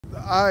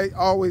I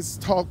always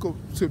talk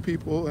to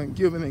people and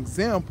give an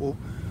example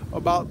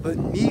about the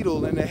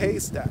needle in the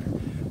haystack.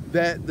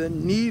 That the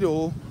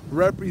needle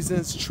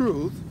represents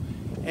truth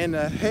and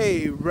the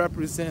hay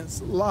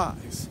represents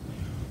lies.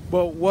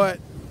 But what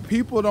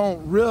people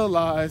don't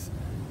realize,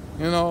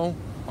 you know,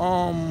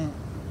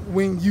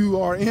 when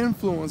you are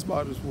influenced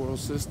by this world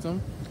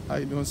system, how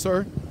you doing,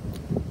 sir?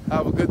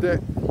 Have a good day.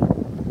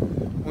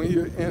 When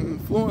you're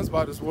influenced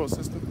by this world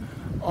system,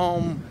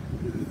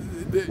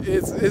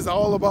 it's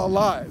all about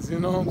lies, you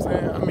know what I'm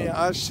saying? I mean,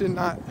 I should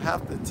not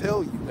have to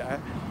tell you that.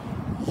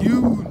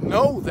 You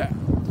know that.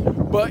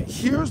 But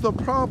here's the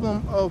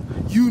problem of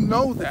you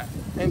know that.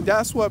 And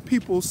that's what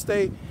people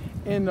stay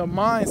in the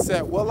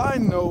mindset. Well, I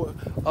know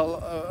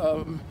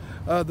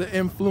the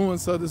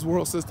influence of this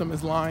world system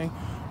is lying,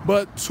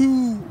 but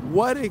to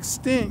what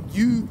extent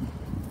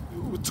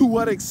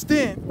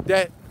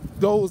that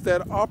those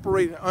that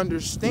operate in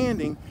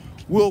understanding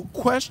will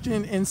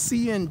question and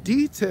see in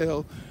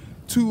detail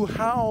to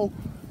how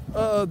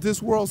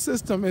this world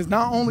system is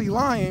not only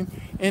lying,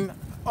 and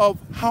of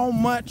how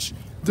much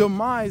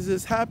demise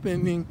is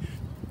happening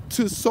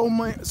to so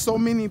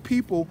many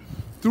people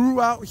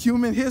throughout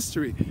human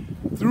history.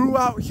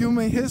 Throughout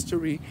human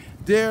history,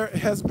 there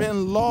has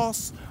been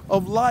loss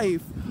of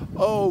life,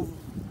 of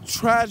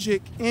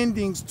tragic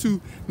endings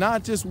to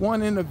not just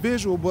one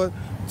individual, but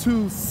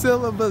to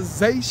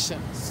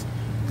civilizations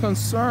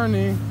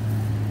concerning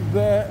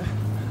that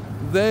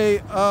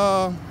they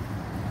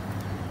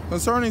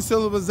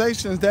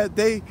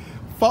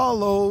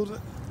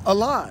followed a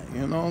lie,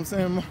 you know what I'm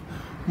saying?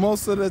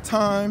 Most of the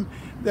time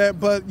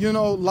but you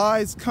know,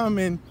 lies come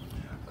in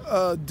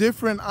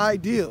different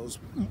ideals.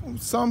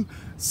 Some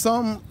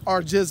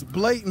are just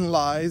blatant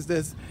lies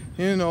that,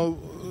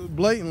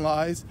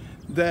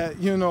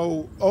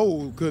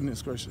 oh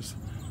goodness gracious.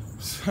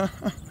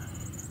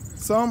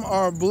 Some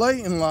are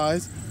blatant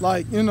lies,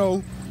 like,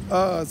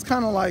 it's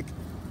kind of like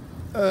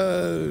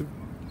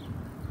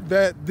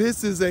that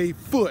this is a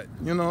foot,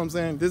 you know what I'm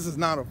saying? This is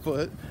not a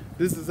foot,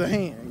 this is a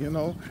hand,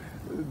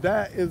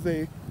 That is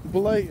a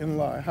blatant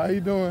lie. How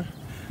you doing?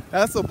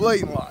 That's a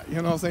blatant lie, you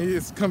know what I'm saying?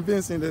 It's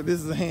convincing that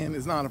this is a hand,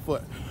 it's not a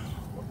foot.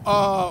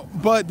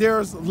 But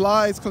there's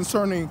lies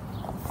concerning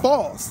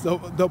false.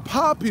 The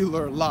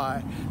popular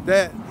lie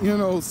that,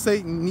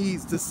 Satan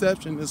needs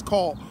deception is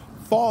called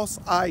false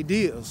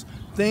ideas.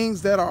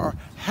 Things that are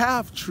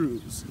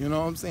half-truths, you know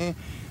what I'm saying?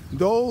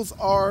 Those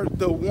are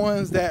the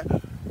ones that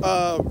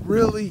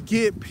really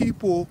get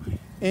people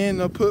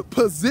and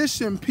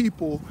position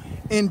people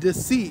in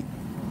deceit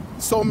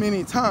so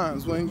many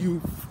times when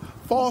you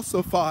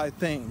falsify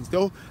things.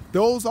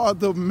 Those are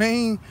the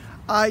main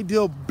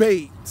ideal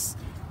baits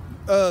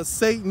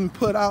Satan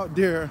put out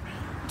there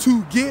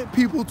to get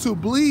people to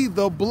believe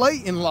the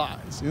blatant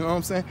lies. You know what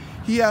I'm saying?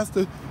 He has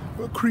to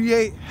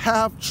create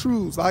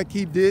half-truths like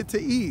he did to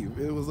Eve.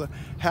 It was a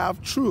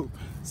half-truth.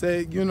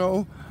 Say,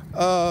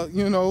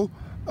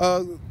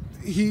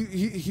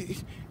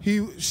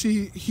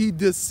 he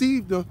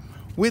deceived her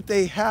with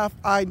a half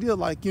idea,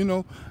 like,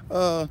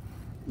 if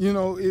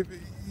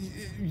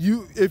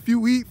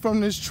you eat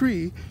from this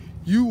tree,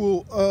 you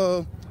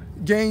will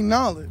gain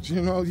knowledge.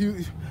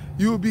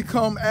 You will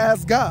become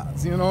as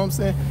gods. You know what I'm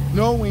saying?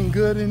 Knowing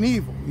good and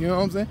evil. You know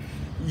what I'm saying?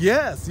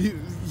 Yes,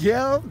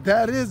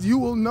 that is, you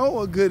will know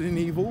a good and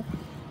evil,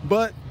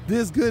 but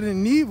this good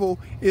and evil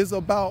is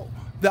about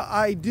the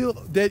ideal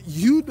that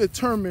you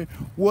determine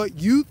what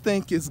you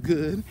think is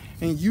good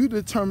and you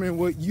determine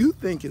what you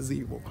think is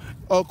evil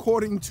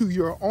according to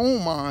your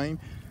own mind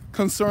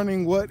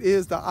concerning what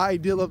is the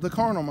ideal of the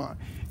carnal mind.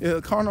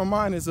 The carnal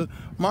mind is a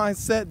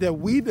mindset that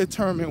we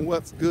determine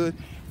what's good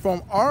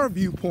from our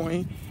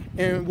viewpoint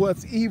and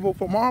what's evil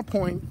from our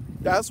point.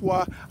 That's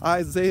why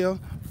Isaiah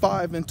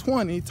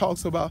 5:20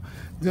 talks about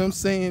them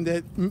saying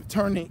that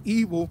turning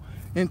evil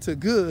into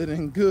good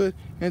and good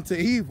into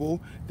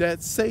evil,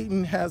 that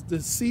Satan has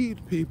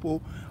deceived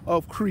people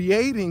of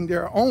creating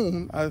their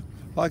own,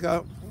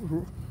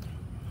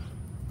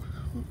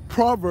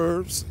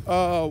 Proverbs,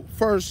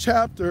 first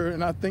chapter,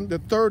 and I think the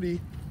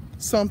 30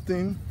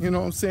 something, you know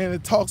what I'm saying,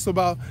 it talks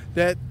about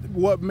that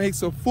what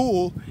makes a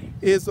fool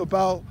is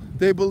about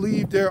they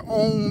believe their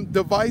own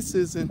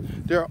devices and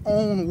their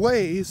own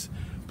ways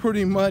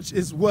pretty much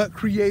is what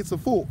creates a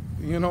fool,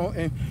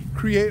 and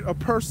create a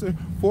person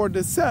for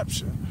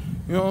deception.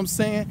 You know what I'm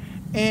saying?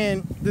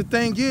 And the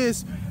thing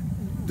is,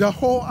 the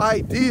whole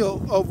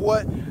ideal of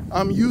what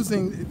I'm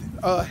using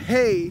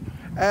hay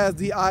as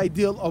the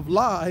ideal of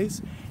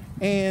lies,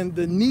 and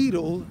the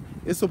needle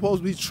is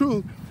supposed to be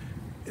true.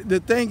 The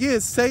thing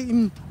is,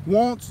 Satan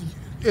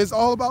is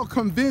all about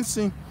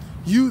convincing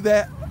you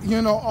that,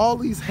 all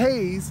these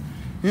hays,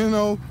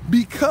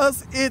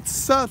 because it's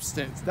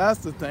substance. That's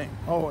the thing.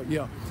 Oh,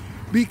 yeah.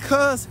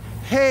 Because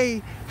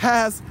hay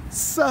has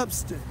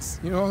substance.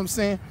 You know what I'm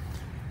saying?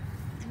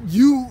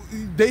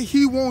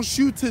 He wants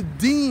you to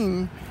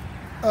deem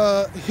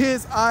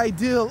his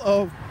ideal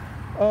of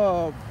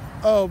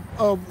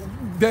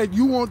that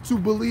you want to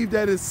believe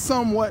that is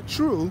somewhat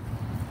true,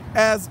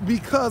 as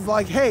because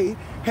like hay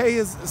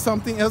is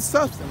something as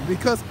substance,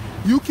 because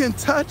You can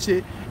touch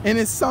it, and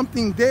it's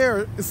something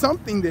there. It's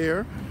something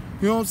there.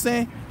 You know what I'm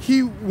saying?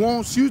 He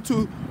wants you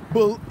to,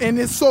 and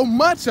there's so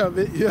much of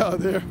it. Yeah,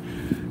 there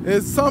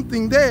is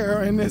something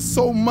there, and there's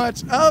so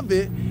much of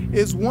it.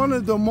 Is one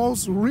of the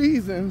most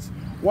reasons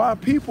why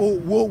people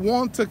will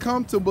want to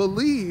come to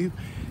believe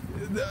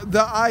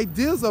the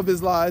ideas of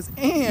his lies.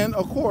 And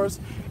of course,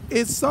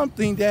 it's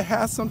something that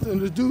has something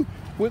to do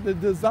with the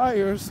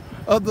desires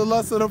of the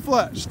lust of the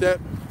flesh, that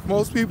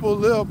most people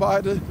live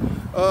by the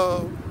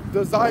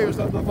desires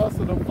of the lust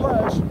of the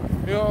flesh.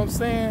 You know what I'm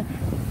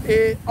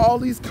saying? All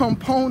these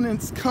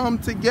components come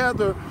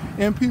together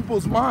in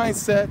people's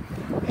mindset,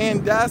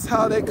 and that's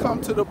how they come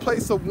to the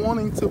place of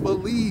wanting to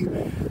believe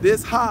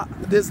this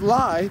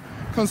lie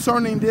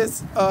concerning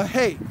this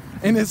hate.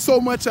 And there's so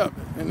much of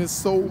it, and there's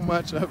so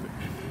much of it.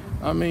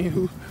 I mean,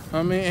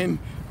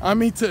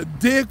 to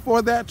dig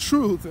for that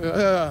truth.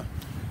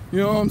 You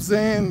know what I'm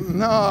saying?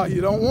 Nah,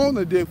 you don't want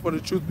to dig for the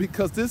truth,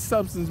 because this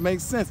substance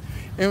makes sense.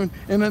 And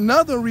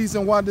another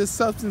reason why this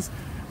substance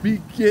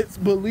gets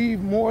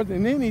believed more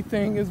than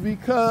anything is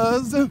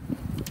because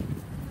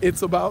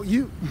it's about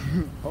you.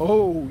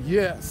 Oh,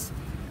 yes.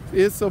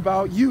 It's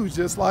about you,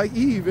 just like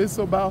Eve. It's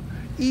about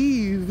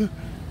Eve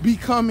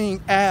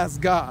becoming as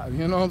God.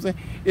 You know what I'm saying?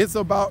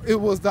 It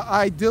was the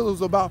ideal, it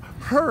was about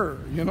her,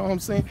 you know what I'm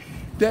saying,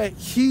 that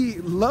he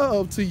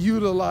loved to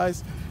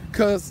utilize,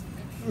 because,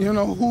 you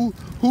know,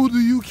 who do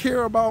you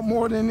care about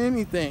more than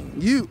anything?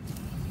 You.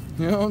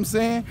 You know what I'm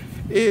saying?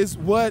 Is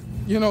what,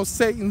 you know,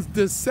 Satan's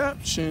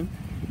deception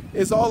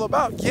is all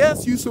about.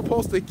 Yes, you're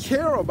supposed to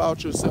care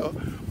about yourself,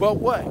 but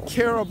what?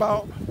 Care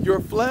about your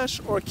flesh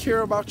or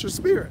care about your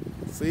spirit?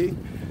 See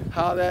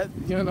how that,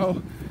 you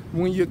know,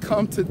 when you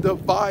come to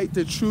divide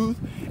the truth,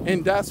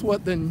 and that's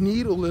what the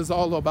needle is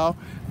all about,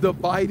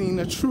 dividing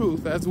the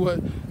truth. That's what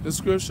the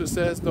scripture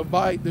says,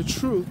 divide the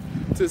truth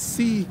to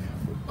see,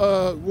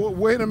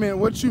 wait a minute,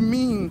 what you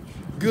mean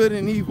good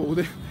and evil?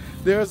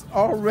 There's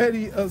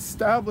already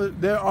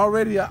established, there's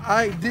already an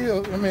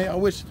ideal. I mean, I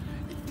wish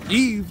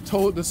Eve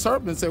told the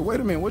serpent, said, wait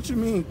a minute, what you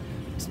mean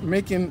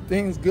making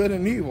things good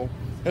and evil?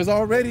 There's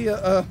already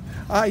a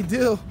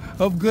ideal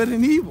of good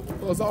and evil.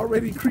 It was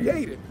already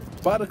created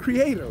by the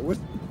Creator. What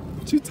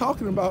you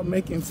talking about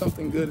making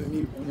something good and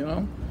evil, you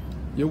know?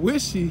 You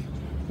wish he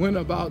went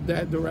about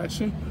that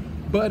direction,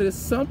 but it's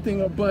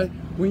something, but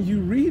when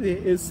you read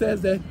it, it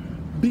says that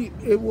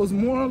it was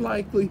more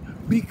likely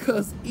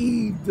because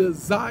Eve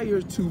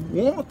desired to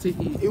want to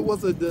eat. It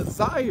was a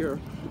desire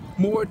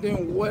more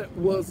than what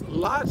was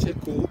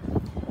logical,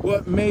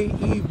 what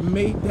made Eve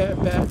make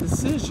that bad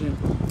decision.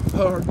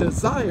 Her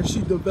desire,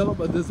 she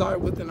developed a desire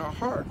within her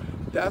heart.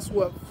 That's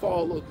what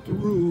followed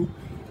through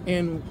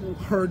in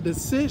her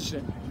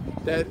decision.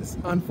 That's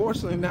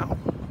unfortunately now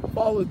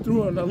followed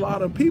through on a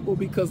lot of people,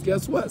 because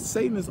guess what?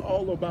 Satan is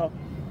all about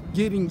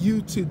getting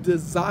you to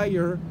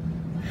desire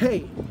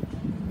hate,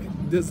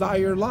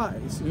 desire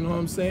lies, you know what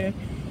I'm saying?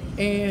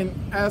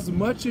 And as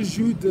much as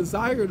you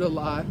desire the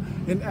lie,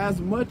 and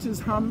as much as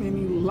how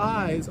many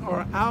lies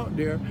are out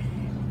there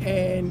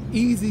and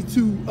easy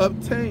to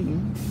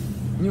obtain,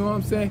 you know what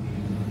I'm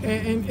saying?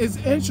 And it's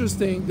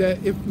interesting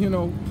that if, you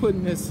know,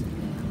 putting this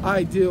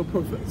ideal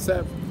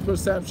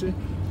perception,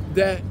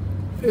 that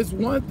it's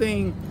one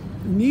thing,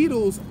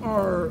 needles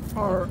are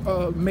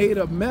made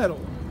of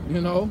metal,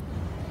 you know,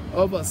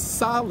 of a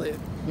solid,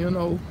 you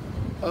know,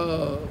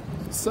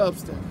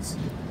 substance,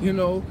 you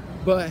know,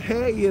 but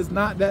hay is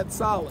not that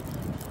solid.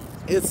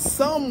 It's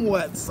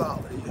somewhat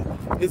solid.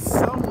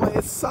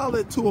 It's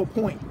solid to a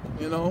point,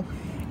 you know.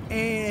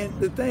 And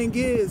the thing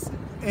is,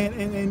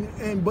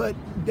 but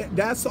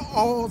that's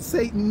all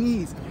Satan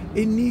needs.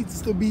 It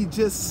needs to be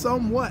just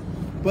somewhat,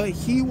 but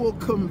he will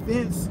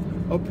convince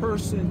a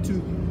person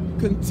to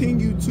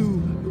continue to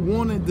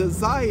want to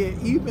desire,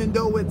 even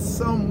though it's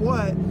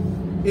somewhat,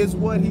 is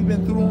what he's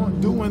been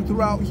doing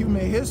throughout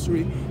human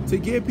history, to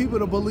get people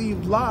to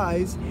believe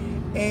lies.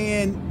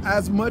 And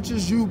as much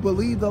as you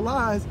believe the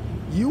lies,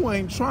 you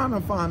ain't trying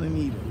to find a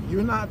needle.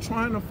 You're not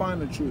trying to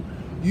find the truth.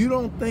 You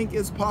don't think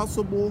it's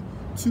possible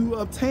to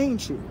obtain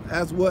truth,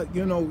 as what,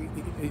 you know,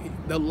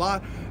 the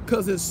lie,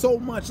 because there's so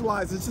much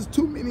lies. It's just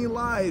too many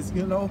lies,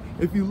 you know.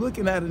 If you're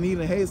looking at a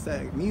needle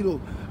haystack,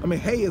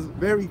 hay is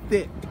very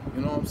thick,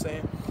 you know what I'm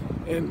saying?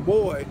 And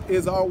boy,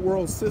 is our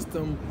world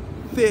system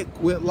thick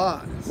with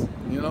lies,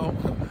 you know.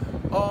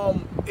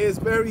 It's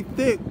very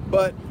thick,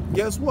 but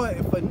guess what?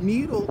 If a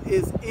needle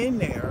is in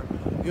there,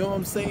 you know what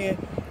I'm saying?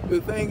 The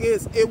thing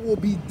is, it will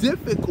be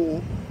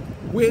difficult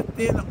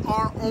within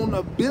our own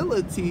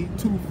ability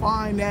to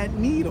find that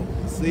needle.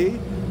 See,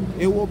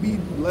 it will be,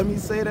 let me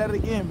say that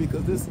again,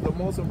 because this is the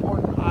most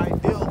important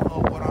ideal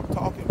of what I'm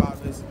talking about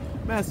in this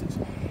message.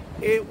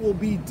 It will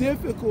be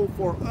difficult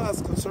for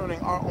us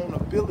concerning our own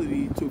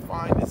ability to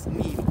find this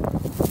needle.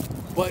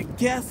 But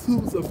guess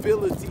whose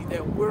ability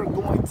that we're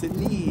going to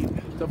need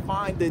to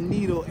find the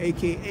needle,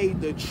 aka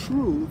the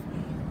truth,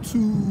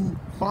 to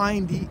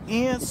find the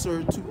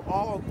answer to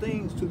all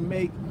things, to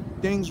make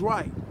things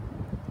right?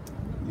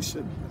 You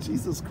should,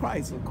 Jesus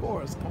Christ, of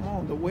course. Come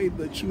on, the way,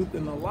 the truth,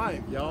 and the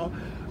life, y'all.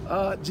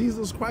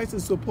 Jesus Christ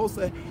is supposed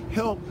to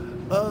help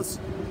us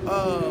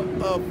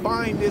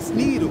find this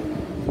needle,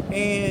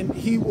 and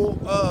he will,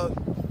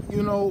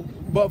 you know,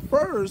 but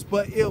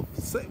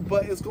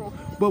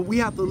we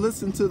have to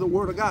listen to the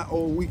word of God,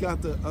 or we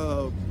got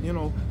to, you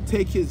know,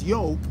 take his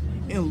yoke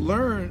and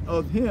learn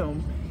of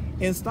him,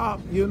 and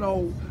stop, you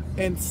know,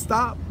 and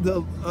stop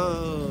the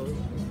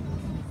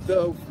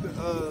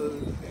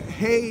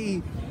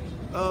hay,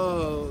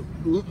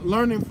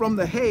 learning from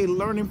the hay,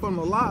 learning from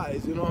the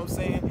lies, you know what I'm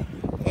saying?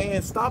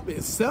 And stop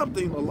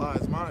accepting the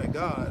lies. My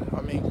God,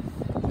 I mean,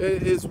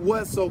 it's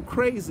what's so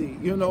crazy,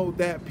 you know,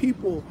 that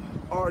people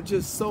are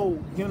just so,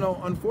 you know,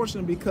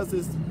 unfortunate, because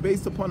it's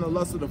based upon the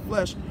lust of the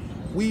flesh.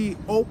 We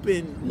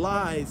open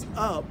lies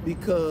up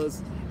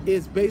because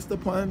it's based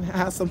upon,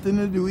 has something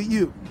to do with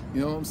you.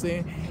 You know what I'm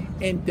saying?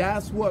 And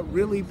that's what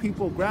really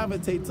people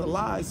gravitate to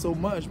lies so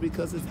much,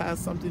 because it has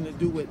something to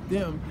do with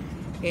them,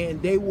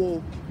 and they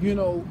will, you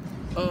know,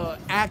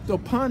 act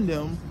upon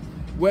them,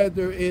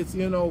 whether it's,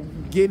 you know,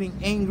 getting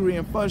angry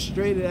and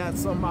frustrated at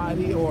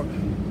somebody, or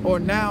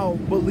now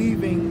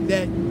believing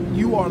that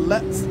you are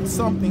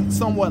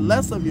somewhat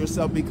less of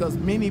yourself, because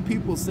many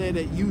people say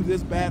that you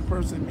this bad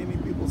person, many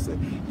people say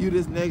you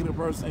this negative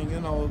person,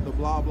 you know, the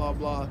blah blah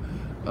blah,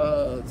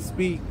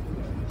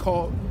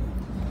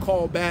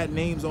 call bad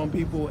names on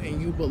people,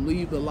 and you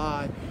believe the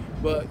lie.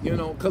 But, you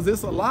know, because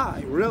it's a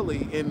lie,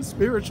 really, and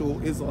spiritual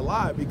is a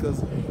lie,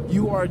 because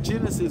you are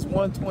Genesis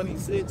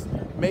 1:26,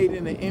 made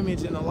in the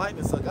image and the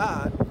likeness of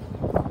God.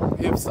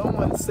 If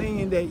someone's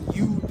saying that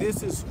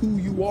this is who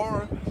you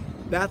are,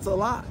 that's a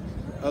lie,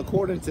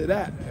 according to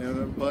that.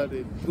 But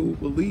who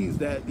believes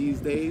that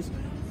these days?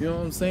 You know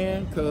what I'm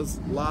saying? Because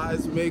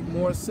lies make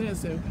more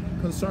sense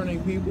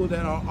concerning people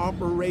that are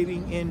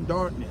operating in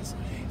darkness.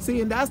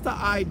 See, and that's the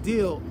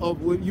ideal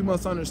of what you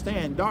must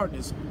understand.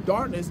 Darkness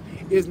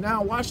is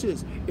now, watch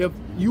this. If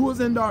you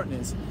was in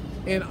darkness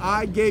and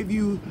I gave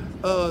you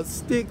a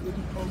stick,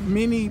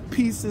 many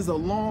pieces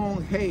of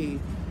long hay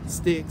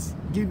sticks,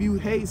 give you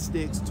hay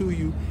sticks to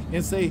you,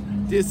 and say,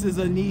 this is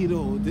a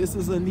needle, this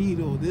is a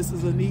needle, this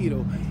is a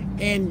needle,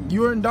 and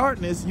you're in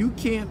darkness, you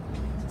can't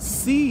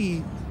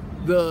see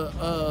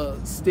the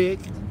stick.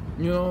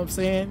 You know what I'm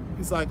saying?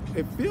 It's like,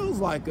 it feels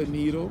like a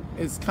needle,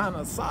 it's kind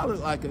of solid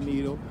like a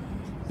needle,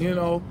 you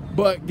know,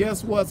 but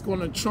guess what's going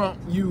to trump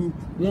you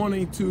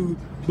wanting to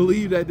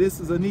believe that this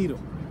is a needle?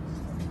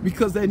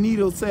 Because that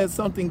needle says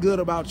something good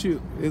about you.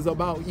 It's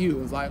about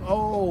you. It's like,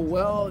 oh,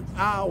 well,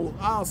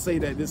 I'll say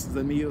that this is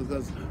a needle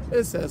because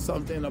it says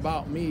something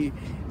about me,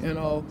 you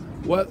know.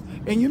 What?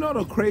 And you know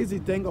the crazy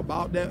thing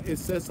about that, it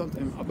says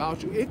something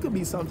about you. It could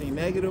be something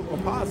negative or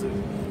positive.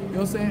 You know what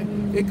I'm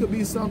saying? It could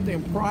be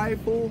something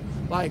prideful,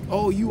 like,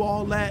 oh, you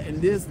all that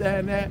and this,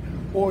 that, and that.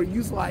 Or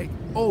you like,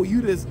 oh,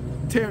 you just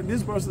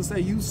this person say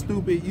you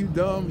stupid, you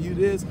dumb, you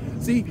this.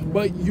 See,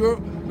 but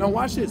now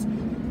watch this.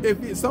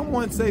 If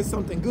someone says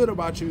something good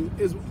about you,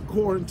 is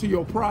according to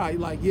your pride,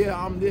 like, yeah,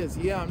 I'm this,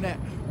 yeah, I'm that.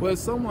 But if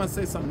someone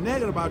says something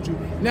negative about you,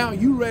 now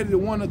you ready to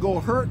want to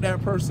go hurt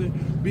that person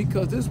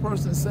because this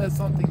person says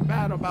something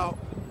bad about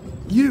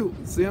you.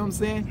 See what I'm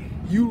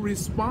saying? You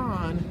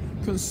respond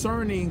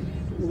concerning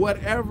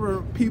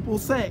whatever people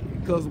say.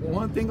 Because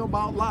one thing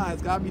about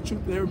lies, gotta be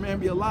truth, every man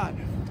be a lie.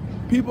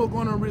 People are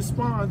going to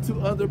respond to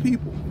other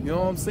people, you know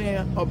what I'm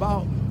saying,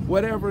 about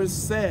whatever is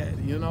said,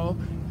 you know,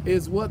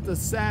 is what the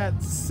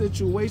sad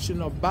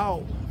situation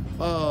about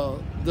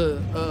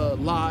the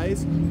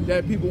lies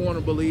that people want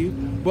to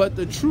believe. But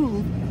the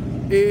truth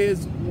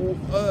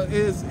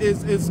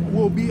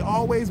will be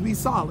always be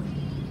solid.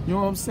 You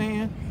know what I'm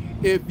saying?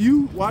 If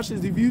you watch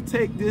this, if you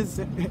take this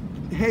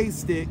hay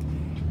stick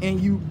and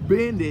you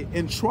bend it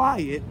and try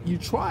it,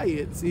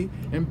 see,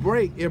 and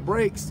it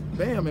breaks,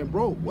 bam, it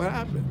broke. What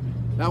happened?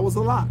 That was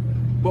a lie.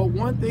 But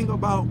one thing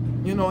about,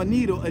 you know, a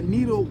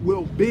needle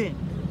will bend.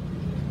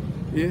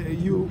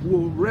 You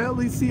will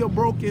rarely see a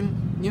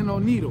broken, you know,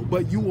 needle,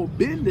 but you will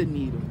bend the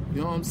needle.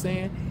 You know what I'm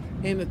saying?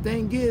 And the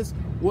thing is,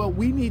 what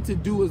we need to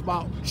do is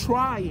about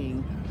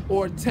trying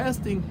or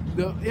testing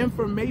the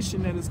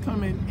information that is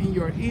coming in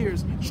your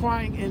ears,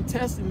 trying and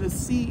testing to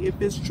see if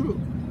it's true.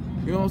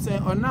 You know what I'm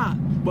saying? Or not.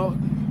 But,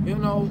 you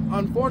know,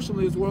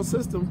 unfortunately, this world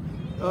system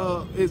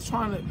is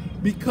trying to,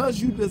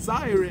 because you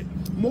desire it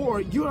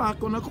more, you're not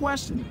going to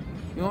question it.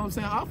 You know what I'm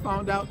saying? I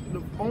found out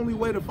the only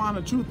way to find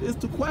the truth is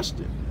to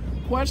question.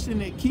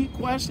 Question it, keep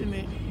questioning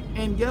it,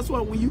 and guess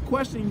what? When you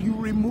question, you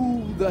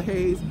remove the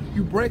haze,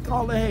 you break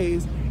all the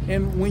haze,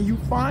 and when you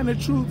find the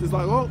truth, it's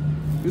like, oh,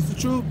 it's the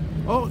truth.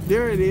 Oh,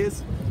 there it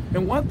is.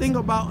 And one thing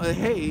about a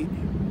hay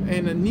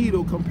and a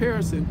needle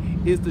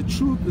comparison is the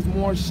truth is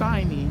more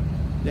shiny,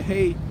 the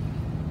hay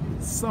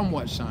is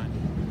somewhat shiny,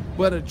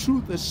 but a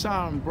truth is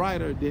shine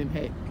brighter than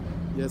hay.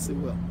 Yes, it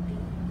will.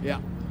 Yeah.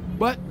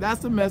 But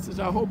that's the message.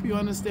 I hope you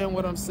understand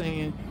what I'm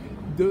saying.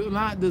 Do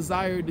not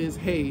desire this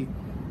hay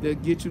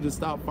that get you to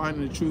stop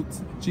finding the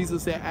truth.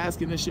 Jesus said,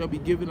 asking and it shall be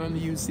given unto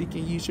you,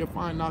 seeking ye shall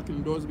find, knocking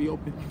the doors will be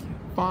open.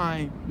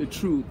 Find the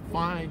truth,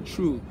 find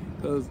truth,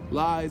 because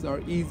lies are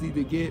easy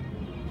to get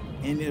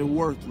and they're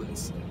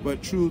worthless,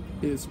 but truth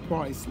is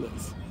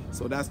priceless.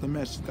 So that's the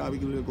message. God, we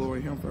give you the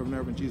glory, him forever and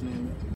ever in Jesus' name.